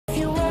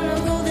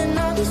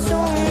be so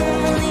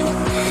lonely.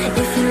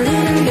 If you're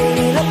leaving,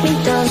 baby, let me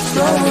down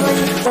slowly.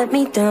 Let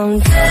me down.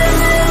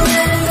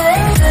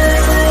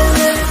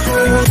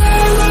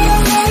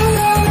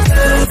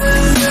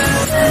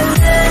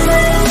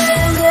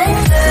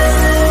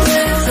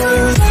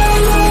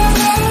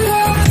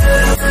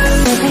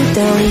 Let me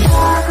down.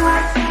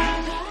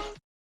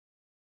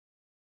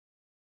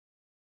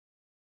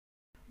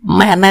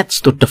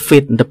 Managed to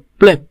defeat the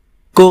black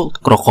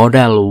gold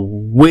crocodile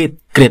with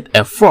great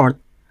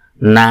effort.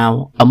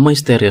 Now a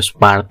mysterious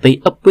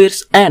party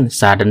appears and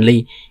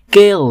suddenly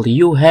kills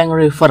Yuhang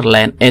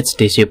Riverland its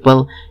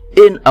disciple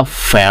in a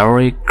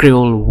very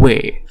cruel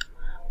way.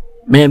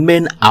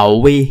 Man, are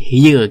we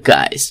here,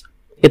 guys?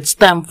 It's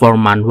time for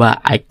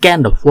Manhua I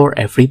Can't Afford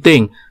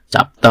Everything,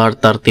 chapter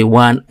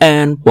 31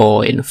 and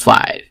point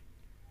 5.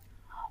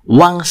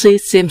 Wang Xi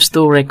seems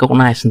to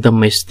recognize the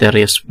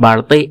mysterious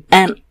party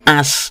and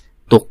asks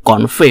to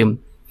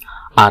confirm,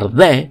 are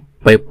they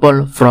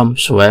people from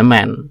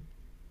Suemen?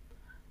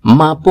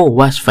 Mapo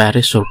was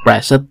very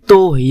surprised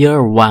to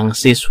hear Wang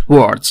Xi's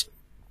words.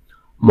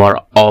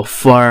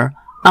 Moreover,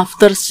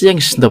 after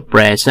seeing the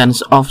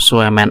presence of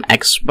Suemen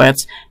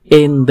experts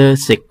in the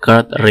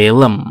secret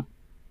realm,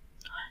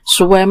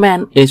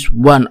 Suemen is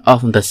one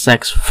of the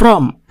sects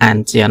from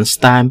ancient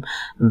time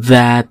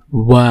that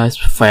was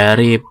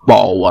very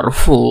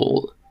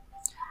powerful,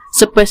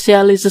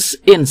 specializes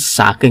in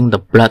sucking the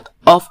blood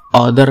of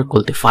other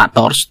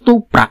cultivators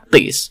to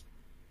practice.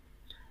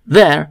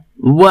 There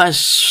was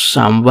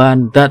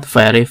someone that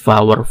very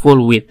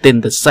powerful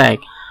within the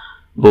sect,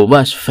 who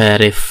was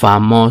very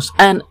famous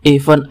and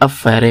even a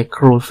very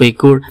cruel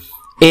figure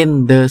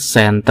in the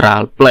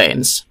Central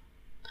Plains.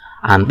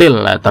 Until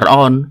later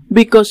on,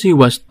 because he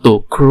was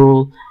too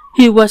cruel,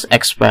 he was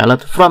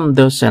expelled from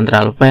the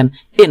Central Plain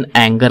in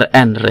anger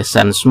and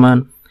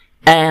resentment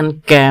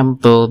and came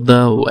to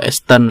the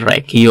western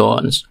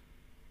regions.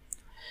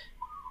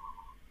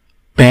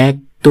 Back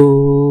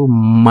to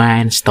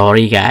main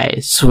story,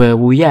 guys.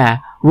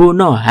 Suebuya, who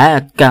now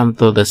had come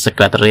to the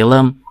secret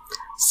realm,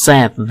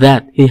 said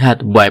that he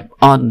had wiped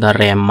out the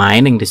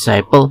remaining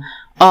disciple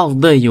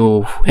of the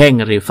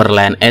Yuhang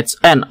Riverland Edge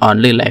and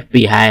only left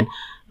behind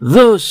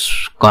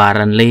those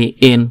currently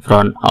in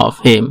front of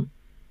him.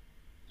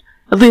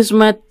 This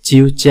made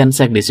Jiujian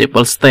sect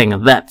disciples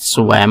think that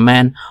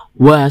Suemen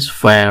was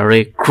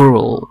very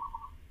cruel.